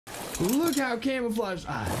Look how camouflaged.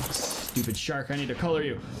 Ah, stupid shark, I need to color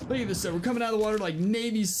you. Look at this stuff. We're coming out of the water like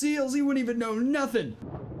Navy SEALs. He wouldn't even know nothing.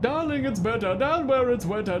 Darling, it's better down where it's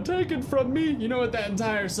wetter. Take it from me. You know what, that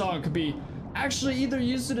entire song could be actually either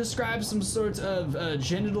used to describe some sort of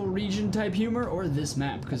genital region type humor or this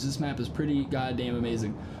map, because this map is pretty goddamn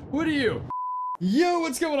amazing. What are you? Yo,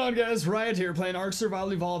 what's going on, guys? Riot here, playing ARK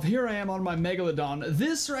Survival Evolved. Here I am on my Megalodon.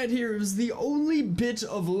 This right here is the only bit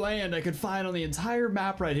of land I could find on the entire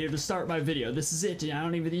map right here to start my video. This is it. You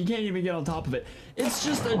can't even get on top of it. It's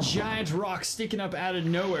just a giant rock sticking up out of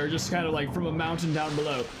nowhere, just kind of like from a mountain down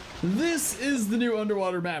below. This is the new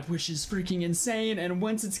underwater map, which is freaking insane, and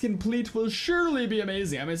once it's complete will surely be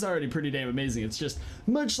amazing. I mean, it's already pretty damn amazing. It's just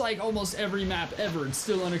much like almost every map ever. It's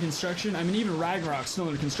still under construction. I mean, even Ragnarok's still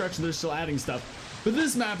under construction. They're still adding stuff. But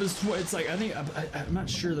this map is, it's like, I think, I'm not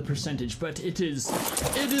sure the percentage, but it is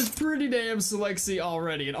pretty damn selexy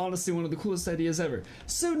already, and honestly one of the coolest ideas ever.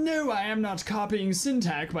 So no, I am not copying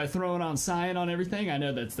Syntac by throwing on cyan on everything. I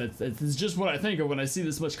know that's just what I think of when I see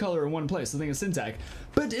this much color in one place. I think of Syntac.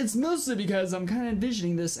 But it's mostly because I'm kind of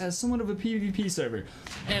envisioning this as somewhat of a PvP server.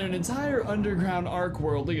 And an entire underground ARK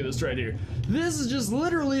world, look at this right here. This is just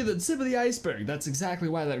literally the tip of the iceberg. That's exactly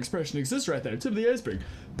why that expression exists right there, tip of the iceberg.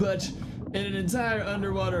 But in an entire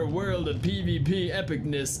underwater world of PvP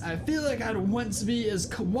epicness, I feel like I'd want to be as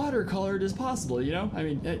watercolored as possible, you know? I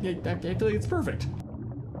mean, I feel like it's perfect.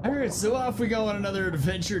 Alright, so off we go on another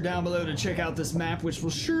adventure down below to check out this map, which will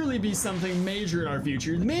surely be something major in our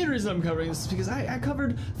future. The main reason I'm covering this is because I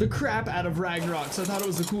covered the crap out of Ragnarok, so I thought it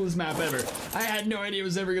was the coolest map ever. I had no idea it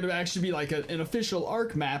was ever going to actually be like an official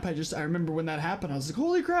ARK map. I remember when that happened, I was like,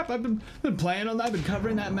 holy crap, I've been playing on that, I've been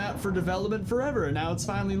covering that map for development forever, and now it's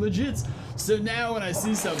finally legit. So now when I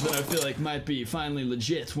see something I feel like might be finally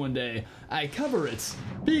legit one day, I cover it.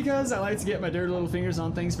 Because I like to get my dirty little fingers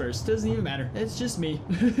on things first. Doesn't even matter, it's just me.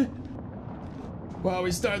 While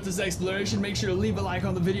we start this exploration, make sure to leave a like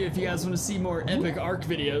on the video if you guys want to see more epic ARK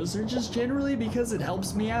videos, or just generally because it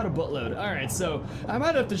helps me out a buttload. Alright, so I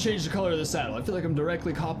might have to change the color of the saddle. I feel like I'm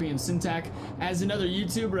directly copying Syntac. As another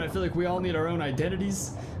YouTuber, I feel like we all need our own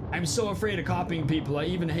identities. I'm so afraid of copying people, I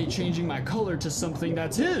even hate changing my color to something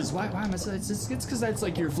that's his. Why am I so, it's because that's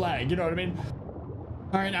like your flag, you know what I mean?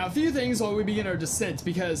 Alright, now a few things while we begin our descent,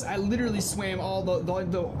 because I literally swam all the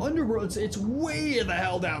underworld. It's way the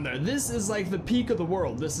hell down there. This is like the peak of the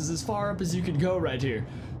world. This is as far up as you could go right here.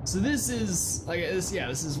 So this is, like,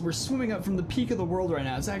 we're swimming up from the peak of the world right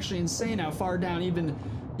now. It's actually insane how far down even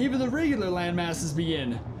the regular land masses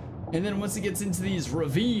begin. And then once it gets into these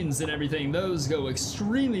ravines and everything, those go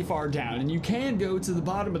extremely far down, and you can go to the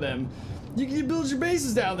bottom of them. You can build your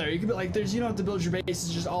bases down there. You can be like, you don't have to build your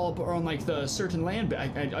bases just all up on like the certain land.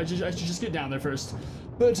 I should just get down there first.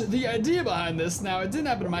 But the idea behind this, now it didn't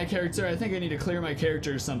happen to my character. I think I need to clear my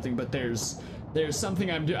character or something. But there's something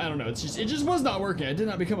I'm doing. I don't know. It just was not working. I did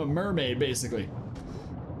not become a mermaid basically.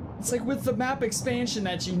 It's like with the map expansion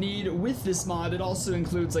that you need with this mod, it also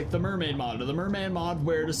includes like the mermaid mod, or the merman mod,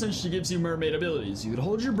 where it essentially gives you mermaid abilities. You could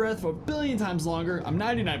hold your breath for a billion times longer. I'm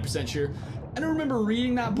 99% sure. I don't remember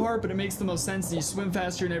reading that part, but it makes the most sense. You swim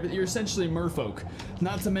faster and everything. You're essentially merfolk.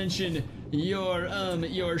 Not to mention your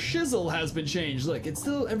shizzle has been changed. Look, it's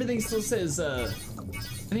still, everything still says I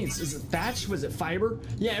think is it thatch? Was it fiber?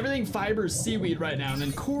 Yeah, everything fiber is seaweed right now, and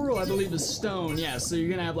then coral I believe is stone. Yeah, so you're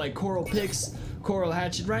gonna have like coral picks, coral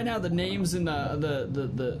hatchet. Right now the names and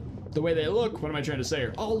the way they look, what am I trying to say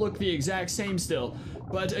here, all look the exact same still.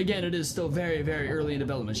 But again, it is still very, very early in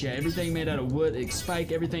development. Yeah, everything made out of wood,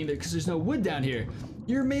 spike, everything, because there's no wood down here.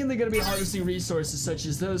 You're mainly going to be harvesting resources such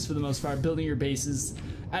as those for the most part, building your bases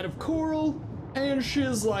out of coral and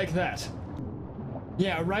shiz like that.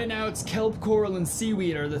 Yeah, right now it's kelp, coral, and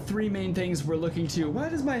seaweed are the three main things we're looking to. Why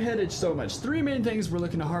does my head itch so much? Three main things we're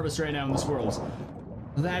looking to harvest right now in this world.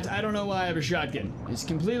 That, I don't know why I have a shotgun. It's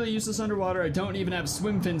completely useless underwater. I don't even have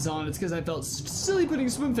swim fins on. It's because I felt silly putting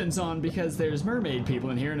swim fins on because there's mermaid people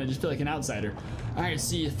in here and I just feel like an outsider. Alright,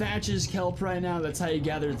 see, thatch is kelp right now. That's how you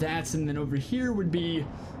gather that. And then over here would be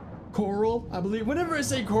coral, I believe. Whenever I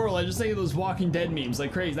say coral, I just think of those Walking Dead memes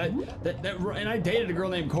like crazy. And I dated a girl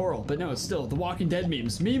named Coral, but no, it's still the Walking Dead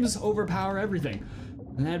memes. Memes overpower everything.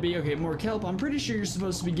 And that'd be, okay, more kelp. I'm pretty sure you're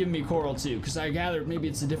supposed to be giving me coral too, because I gathered maybe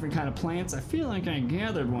it's a different kind of plants. I feel like I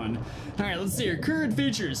gathered one. Alright, let's see here. Current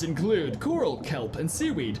features include coral, kelp, and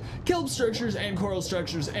seaweed, kelp structures and coral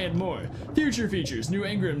structures, and more. Future features, new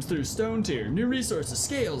engrams through stone tier, new resources,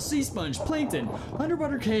 scales, sea sponge, plankton,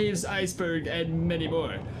 underwater caves, iceberg, and many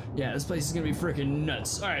more. Yeah, this place is gonna be freaking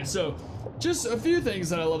nuts. Alright, so just a few things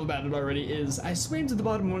that I love about it already is I swam to the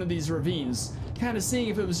bottom of one of these ravines, kind of seeing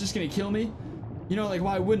if it was just gonna kill me. You know, like,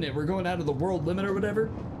 why wouldn't it? We're going out of the world limit or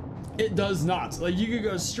whatever. It does not. Like, you could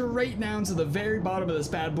go straight down to the very bottom of this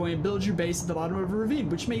bad boy and build your base at the bottom of a ravine,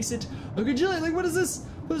 which makes it a gajillion. Like, what is this?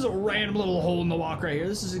 What is a random little hole in the walk right here?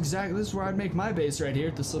 This is where I'd make my base right here,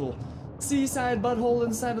 at this little seaside butthole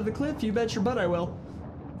inside of the cliff. You bet your butt I will.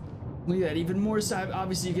 Look at that, even more side.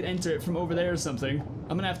 Obviously, you could enter it from over there or something.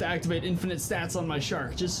 I'm gonna have to activate infinite stats on my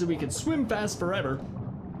shark just so we can swim fast forever.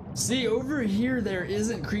 See, over here, there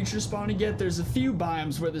isn't creature spawning yet. There's a few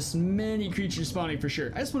biomes where there's many creatures spawning for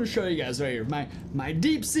sure. I just want to show you guys right here. My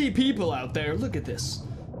deep sea people out there. Look at this.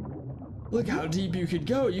 Look how deep you could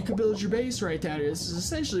go. You could build your base right down here. This is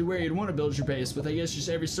essentially where you'd want to build your base with, I guess, just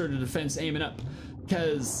every sort of defense aiming up.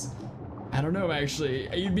 Because, I don't know, actually.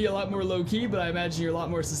 You'd be a lot more low-key, but I imagine you're a lot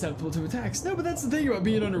more susceptible to attacks. No, but that's the thing about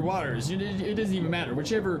being underwater, is it doesn't even matter.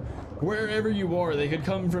 Wherever you are, they could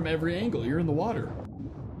come from every angle. You're in the water.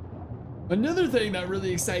 Another thing that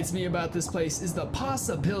really excites me about this place is the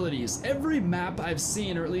possibilities. Every map I've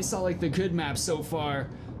seen, or at least all like the good maps so far,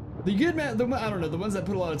 the good map, I don't know, the ones that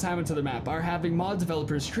put a lot of time into the map are having mod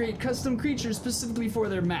developers create custom creatures specifically for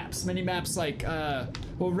their maps. Many maps like,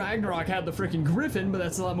 well, Ragnarok had the freaking Griffin, but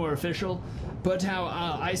that's a lot more official. But how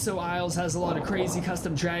ISO Isles has a lot of crazy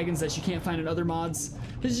custom dragons that you can't find in other mods.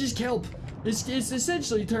 It's just kelp. It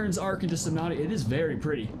essentially turns ARK into Subnautica. It is very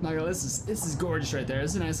pretty. Like, this is gorgeous right there.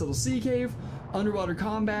 It's a nice little sea cave, underwater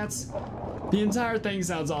combats. The entire thing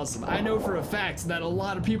sounds awesome. I know for a fact that a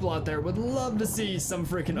lot of people out there would love to see some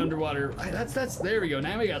freaking underwater. There we go.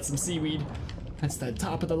 Now we got some seaweed. That's that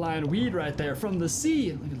top of the line weed right there from the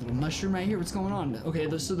sea. Look at a little mushroom right here. What's going on? Okay,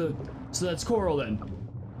 so that's coral then.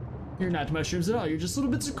 You're not mushrooms at all. You're just little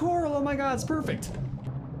bits of coral. Oh my god, it's perfect.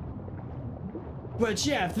 But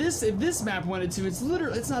yeah, if this map wanted to, it's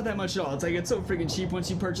not that much at all. It's like, it's so freaking cheap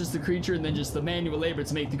once you purchase the creature and then just the manual labor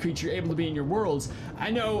to make the creature able to be in your worlds.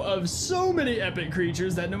 I know of so many epic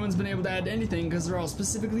creatures that no one's been able to add to anything because they're all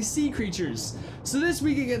specifically sea creatures. So this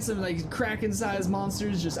we could get some like Kraken-sized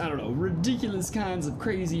monsters, just, I don't know, ridiculous kinds of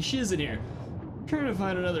crazy shiz in here. I'm trying to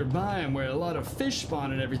find another biome where a lot of fish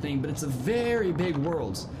spawn and everything, but it's a very big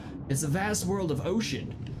world. It's a vast world of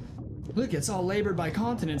ocean. Look, it's all labored by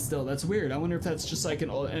continents still. That's weird. I wonder if that's just like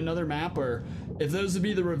another map, or if those would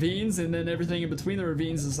be the ravines and then everything in between the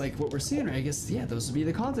ravines is like what we're seeing, right? I guess, yeah, those would be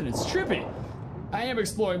the continents. Trippy! I am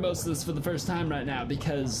exploring most of this for the first time right now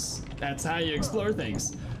because that's how you explore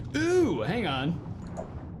things. Ooh, hang on.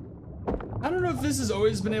 I don't know if this has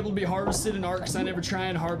always been able to be harvested in ARK, because I never try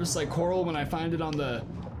and harvest like coral when I find it on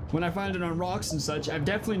rocks and such. I've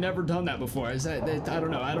definitely never done that before. I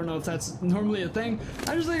don't know. I don't know if that's normally a thing.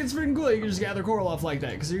 I just think it's freaking cool. You can just gather coral off like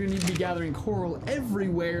that, because you're gonna need to be gathering coral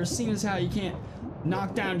everywhere, seeing as how you can't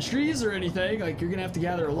knock down trees or anything. Like, you're gonna have to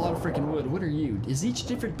gather a lot of freaking wood. What are you? Is each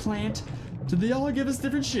different plant? Do they all give us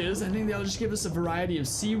different shiz? I think they all just give us a variety of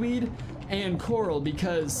seaweed and coral,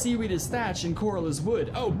 because seaweed is thatch and coral is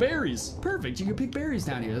wood. Oh, berries. Perfect. You can pick berries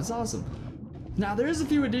down here. That's awesome. Now, there is a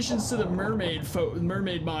few additions to the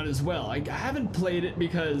mermaid mod as well. I haven't played it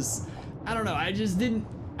because, I don't know, I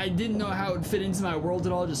didn't know how it would fit into my world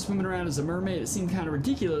at all, just swimming around as a mermaid. It seemed kind of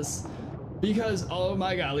ridiculous because, oh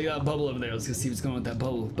my god, look at that bubble over there. Let's go see what's going on with that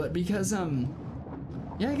bubble. But because,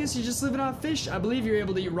 yeah, I guess you're just living off fish. I believe you're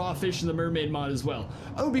able to eat raw fish in the mermaid mod as well.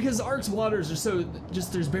 Oh, because ARK's waters are so,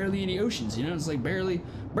 there's barely any oceans, you know? It's like barely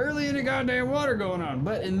any goddamn water going on.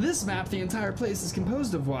 But in this map, the entire place is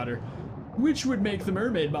composed of water, which would make the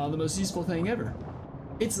mermaid mod the most useful thing ever.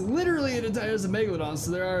 It's literally an entire megalodon,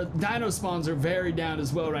 so there are dino spawns are very down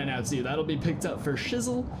as well right now too. That'll be picked up for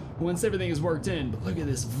shizzle once everything is worked in. But look at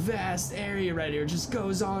this vast area right here. It just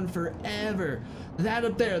goes on forever. That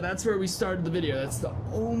up there, that's where we started the video. That's the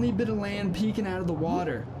only bit of land peeking out of the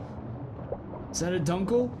water. Is that a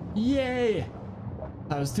dunkel? Yay!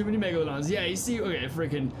 That was too many megalodons. Yeah, you see, okay,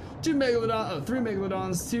 freaking 3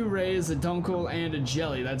 megalodons, 2 rays, a dunkel, and a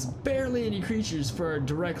jelly. That's barely any creatures for a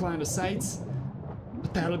direct line of sights.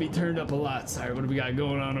 But that'll be turned up a lot. Sorry, what do we got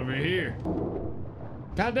going on over here?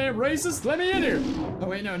 Goddamn racist, let me in here! Oh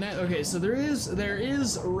wait, no, okay, so there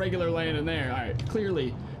is regular land in there. Alright,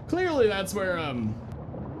 clearly that's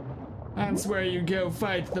where you go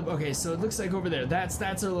fight the, okay, so it looks like over there, that's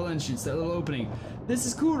our little entrance, that little opening. This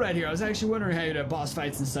is cool right here. I was actually wondering how you'd have boss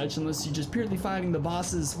fights and such, unless you're just purely fighting the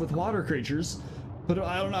bosses with water creatures. But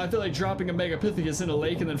I don't know, I feel like dropping a Megapithecus in a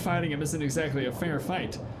lake and then fighting him isn't exactly a fair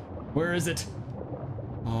fight. Where is it?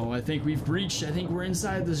 Oh, I think we've breached. I think we're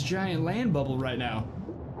inside this giant land bubble right now.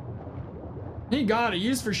 Thank God,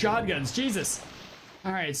 used for shotguns. Jesus.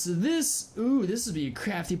 Alright, so this would be a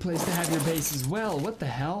crafty place to have your base as well. What the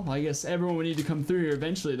hell? Well, I guess everyone would need to come through here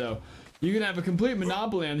eventually, though. You can have a complete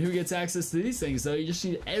monopoly on who gets access to these things, though. You just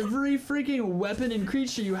need every freaking weapon and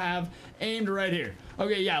creature you have aimed right here.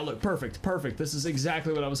 Okay, yeah, look, perfect, perfect. This is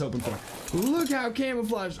exactly what I was hoping for. Look how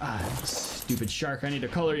camouflaged. Ah, stupid shark, I need to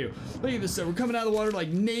color you. Look at this, so we're coming out of the water like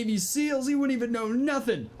Navy SEALs. You wouldn't even know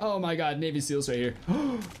nothing. Oh my God, Navy SEALs right here.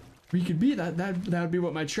 We could be that. That would be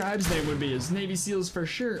what my tribe's name would be, is Navy SEALs for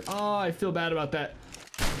sure. Oh, I feel bad about that.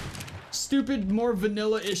 Stupid, more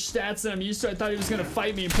vanilla-ish stats than I'm used to. I thought he was gonna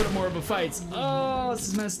fight me and put up more of a fight. Oh, this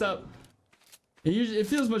is messed up. It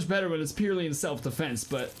feels much better when it's purely in self-defense,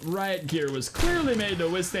 but riot gear was clearly made to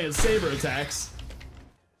withstand saber attacks.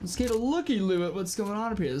 Let's get a looky-loo at what's going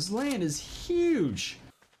on up here. This land is huge.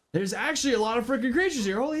 There's actually a lot of freaking creatures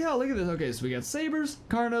here. Holy hell, look at this. Okay, so we got sabers,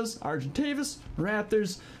 carnos, argentavis,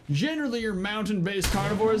 raptors, generally your mountain-based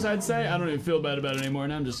carnivores, I'd say. I don't even feel bad about it anymore,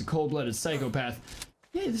 now I'm just a cold-blooded psychopath.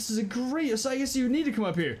 Yeah, this is a great, so I guess you need to come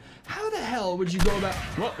up here. How the hell would you go about,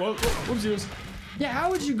 whoopsies. Yeah,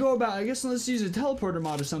 how would you go about, I guess unless you use a teleporter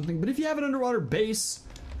mod or something, but if you have an underwater base,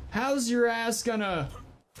 how's your ass gonna,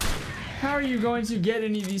 how are you going to get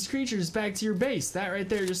any of these creatures back to your base? That right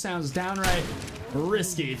there just sounds downright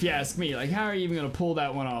risky, if you ask me. Like, how are you even gonna pull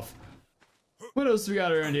that one off? What else do we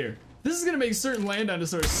got around here? This is gonna make certain land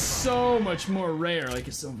dinosaurs so much more rare, like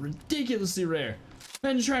it's so ridiculously rare.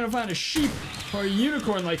 Imagine trying to find a sheep or a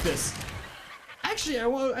unicorn like this. Actually,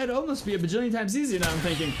 it'd almost be a bajillion times easier now I'm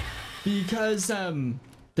thinking, because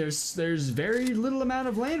there's very little amount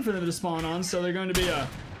of land for them to spawn on, so they're going to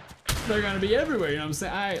be everywhere. You know what I'm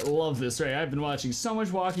saying? I love this, right? I've been watching so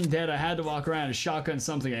much Walking Dead. I had to walk around and shotgun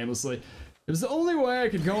something aimlessly. It was the only way I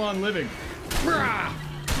could go on living. Brah!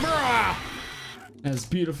 Brah! That's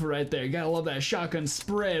beautiful right there. You gotta love that shotgun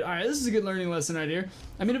spread. Alright, this is a good learning lesson right here.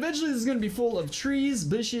 I mean, eventually this is gonna be full of trees,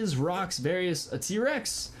 bushes, rocks, a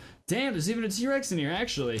T-Rex. Damn, there's even a T-Rex in here,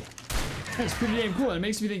 actually. That's pretty damn cool. And it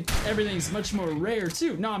makes me think everything's much more rare,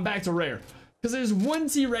 too. No, I'm back to rare. Because there's one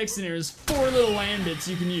T-Rex in here. There's 4 little land bits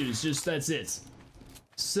you can use. Just, that's it.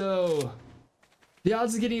 So, the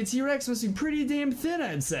odds of getting a T-Rex must be pretty damn thin,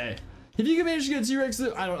 I'd say. If you can manage to get a T-Rex,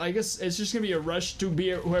 I guess it's just gonna be a rush to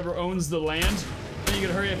be whoever owns the land. And you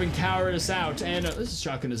gotta hurry up and cower us out. And this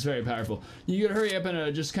shotgun is very powerful. You gotta hurry up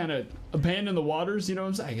and just kind of abandon the waters, you know what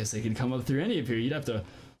I'm saying? I guess they could come up through any of here. You'd have to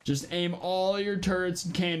just aim all your turrets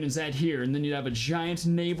and cannons at here, and then you'd have a giant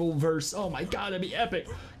naval verse. Oh my God, that'd be epic.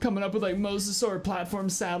 Coming up with like mosasaur platform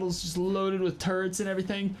saddles just loaded with turrets and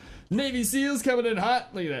everything. Navy SEALs coming in hot.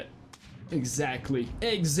 Look at that. Exactly.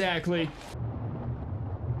 Exactly.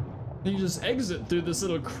 You just exit through this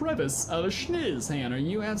little crevice of a schniz. Hang on, are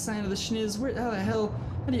you outside of the schniz? Where, how the hell?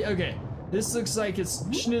 How do you, okay, this looks like it's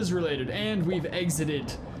schniz related, and we've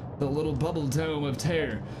exited the little bubble dome of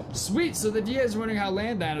terror. Sweet, so that you guys are wondering how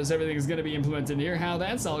land dinos everything is going to be implemented here, how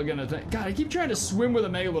that's all going to, God, I keep trying to swim with a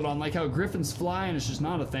megalodon, like how griffins fly, and it's just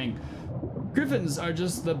not a thing. Griffins are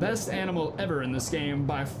just the best animal ever in this game,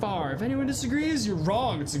 by far. If anyone disagrees, you're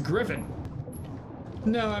wrong, it's a griffin.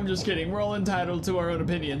 No, I'm just kidding. We're all entitled to our own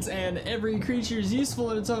opinions, and every creature is useful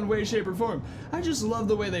in its own way, shape, or form. I just love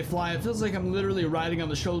the way they fly. It feels like I'm literally riding on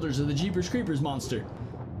the shoulders of the Jeepers Creepers monster.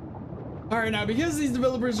 Alright, now, because these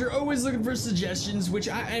developers are always looking for suggestions, which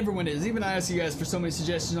everyone is, even I ask you guys for so many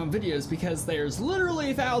suggestions on videos, because there's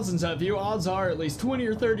literally thousands of you, odds are at least 20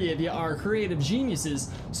 or 30 of you are creative geniuses,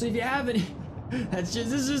 so if you have any... this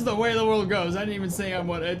is just the way the world goes. I didn't even say I'm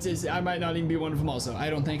one. I might not even be one of them also. I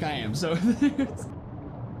don't think I am, so...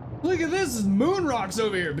 Look at this, moon rocks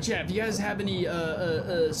over here. But yeah, if you guys have any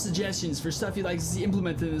suggestions for stuff you'd like to see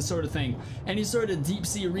implemented in this sort of thing, any sort of deep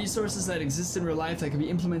sea resources that exist in real life that can be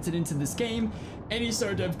implemented into this game, any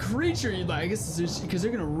sort of creature you'd like, I guess because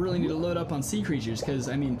they're gonna really need to load up on sea creatures, because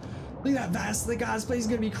I mean, look at that vast, like, God, this place is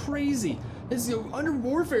gonna be crazy. Under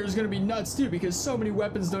warfare is gonna be nuts too, because so many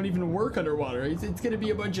weapons don't even work underwater. It's gonna be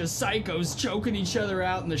a bunch of psychos choking each other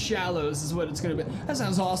out in the shallows is what it's gonna be. That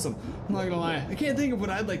sounds awesome. I'm not gonna lie. I can't think of what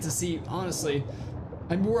I'd like to see, honestly.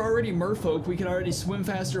 I mean, we're already merfolk. We can already swim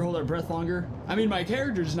faster, hold our breath longer. I mean, my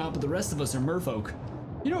character's not, but the rest of us are merfolk.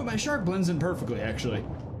 You know what? My shark blends in perfectly, actually.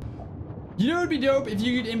 You know what would be dope if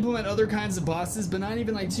you could implement other kinds of bosses, but not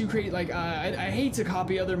even like too create, like, I hate to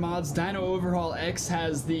copy other mods. Dino Overhaul X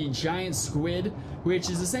has the giant squid, which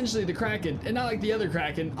is essentially the Kraken, and not like the other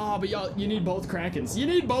Kraken. Oh, but y'all, you need both Krakens. You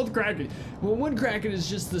need both Kraken. Well, one Kraken is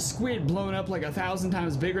just the squid blown up like 1,000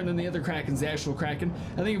 times bigger than the other Kraken's the actual Kraken.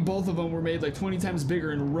 I think both of them were made like 20 times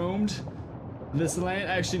bigger and roamed this land.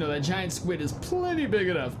 Actually, no, that giant squid is plenty big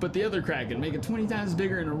enough, but the other Kraken, make it 20 times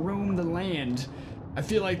bigger and roam the land. I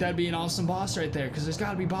feel like that'd be an awesome boss right there, because there's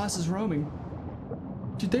got to be bosses roaming.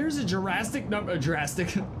 Dude, there's a Jurassic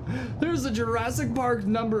Park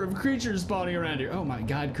number of creatures spawning around here. Oh my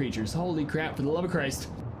god, creatures. Holy crap, for the love of Christ.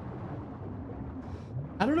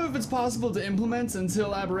 I don't know if it's possible to implement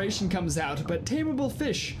until Aberration comes out, but tameable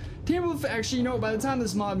fish. Actually, you know, by the time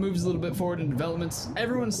this mod moves a little bit forward in developments,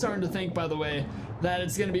 everyone's starting to think, by the way, that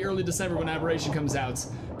it's going to be early December when Aberration comes out.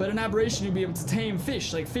 But in Aberration, you'll be able to tame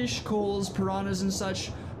fish, like fish, coals, piranhas, and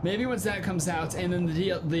such. Maybe once that comes out, and then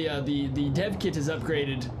the dev kit is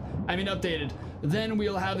updated, then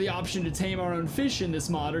we'll have the option to tame our own fish in this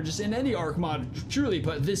mod, or just in any ARK mod, truly.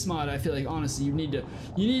 But this mod, I feel like, honestly,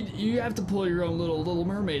 you have to pull your own little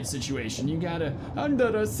mermaid situation. You gotta,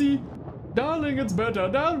 under the sea, darling, it's better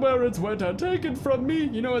down where it's wetter, take it from me.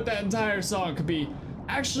 You know what, that entire song could be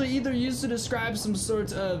actually either used to describe some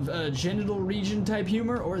sort of genital region type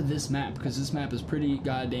humor, or this map, because this map is pretty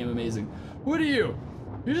goddamn amazing. What are you?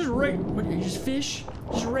 You're just what are you, just fish?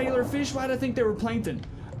 Just regular fish? Why'd I think they were plankton?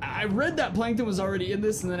 I read that plankton was already in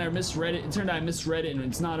this, and then I misread it. It turned out I misread it, and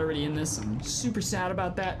it's not already in this. I'm super sad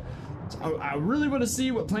about that. So I really want to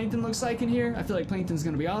see what plankton looks like in here. I feel like plankton's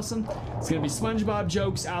gonna be awesome. It's gonna be SpongeBob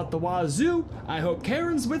jokes out the wazoo. I hope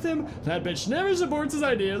Karen's with him. That bitch never supports his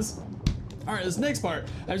ideas. Alright, this next part,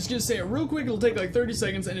 I'm just gonna say it real quick, it'll take like 30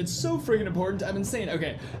 seconds, and it's so friggin' important. I've been saying,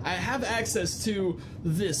 okay, I have access to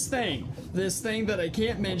this thing that I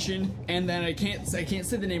can't mention, and then I can't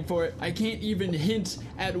say the name for it. I can't even hint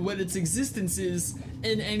at what its existence is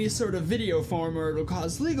in any sort of video form, or it'll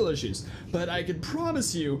cause legal issues. But I can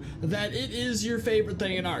promise you that it is your favorite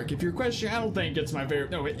thing in ARK. If you're questioning, I don't think it's my favorite.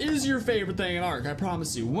 No, it is your favorite thing in ARK, I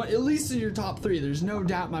promise you. At least in your top 3, there's no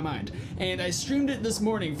doubt in my mind. And I streamed it this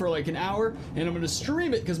morning for like an hour, and I'm gonna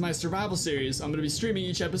stream it because my survival series, I'm gonna be streaming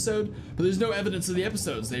each episode, but there's no evidence of the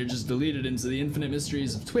episodes. They're just deleted into the infinite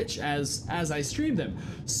mysteries of Twitch as I stream them.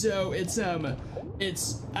 So it's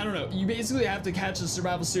I don't know, you basically have to catch the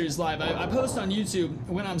survival series live. I post on YouTube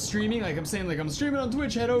when I'm streaming, like I'm saying, like I'm streaming on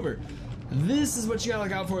Twitch, head over. This is what you gotta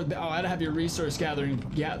look out for. Oh, I'd have your resource gathering,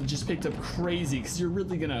 yeah, just picked up crazy, because you're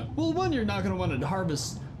really gonna, well, one, you're not gonna want to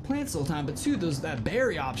harvest plants all the time, but two, that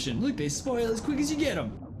berry option, look, they spoil as quick as you get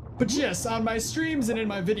them. But yes, on my streams and in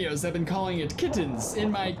my videos, I've been calling it kittens.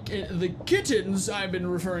 The kittens I've been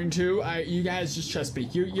referring to, you guys just trust me.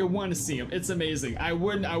 You want to see them. It's amazing. I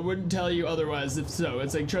wouldn't tell you otherwise if so.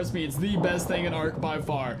 It's like, trust me, it's the best thing in ARK by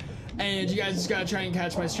far. And you guys just gotta try and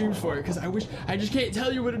catch my streams for it, because I just can't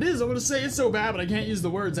tell you what it is. I want to say it so bad, but I can't use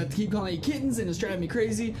the words. I have to keep calling it kittens, and it's driving me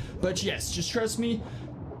crazy. But yes, just trust me.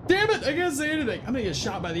 Damn it, I can't say anything. I'm gonna get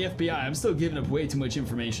shot by the FBI. I'm still giving up way too much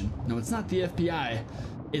information. No, it's not the FBI.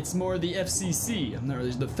 It's more the FCC.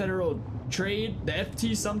 There's the Federal Trade, the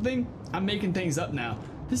FT something. I'm making things up now.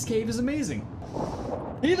 This cave is amazing.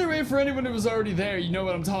 Either way, for anyone who was already there, you know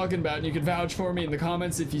what I'm talking about, and you can vouch for me in the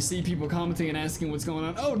comments if you see people commenting and asking what's going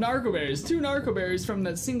on. Oh, narco berries. 2 narco berries from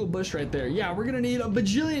that single bush right there. Yeah, we're gonna need a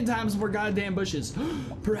bajillion times more goddamn bushes.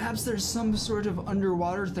 Perhaps there's some sort of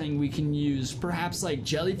underwater thing we can use. Perhaps like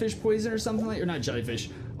jellyfish poison or something like, or not jellyfish,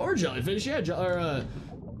 or jellyfish, yeah,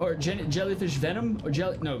 or jellyfish venom, or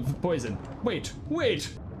no, poison. Wait.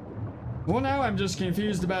 Well, now I'm just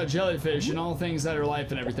confused about jellyfish and all things that are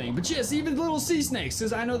life and everything. But yes, even little sea snakes,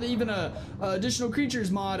 because I know that even a additional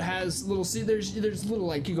creatures mod has little sea. There's little,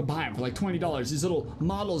 like, you can buy them for like $20. These little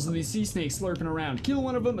models of these sea snakes slurping around. Kill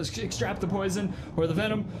one of them, extract the poison or the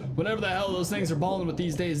venom, whatever the hell those things are balling with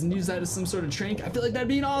these days, and use that as some sort of trank. I feel like that'd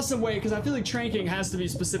be an awesome way, because I feel like tranking has to be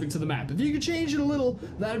specific to the map. If you could change it a little,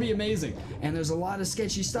 that'd be amazing. And there's a lot of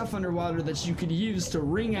sketchy stuff underwater that you could use to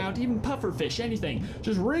wring out even puffer fish, anything.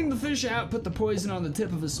 Just wring the fish out, put the poison on the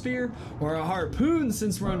tip of a spear or a harpoon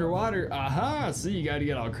since we're underwater. Aha, see, you gotta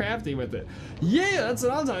get all crafty with it. Yeah, that's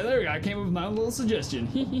what I'm talking. There we go, I came up with my own little suggestion.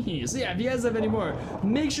 So yeah, if you guys have any more,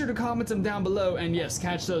 make sure to comment them down below, and yes,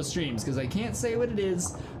 catch those streams, because I can't say what it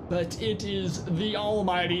is, but it is the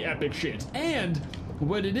almighty epic shit. And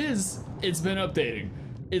what it is, it's been updating.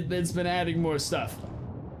 It's been adding more stuff.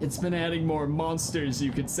 It's been adding more monsters,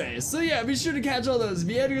 you could say. So yeah, be sure to catch all those. If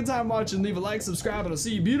you had a good time watching, leave a like, subscribe, and I'll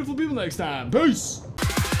see you beautiful people next time. Peace!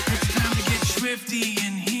 It's time to get swifty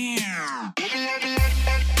in here.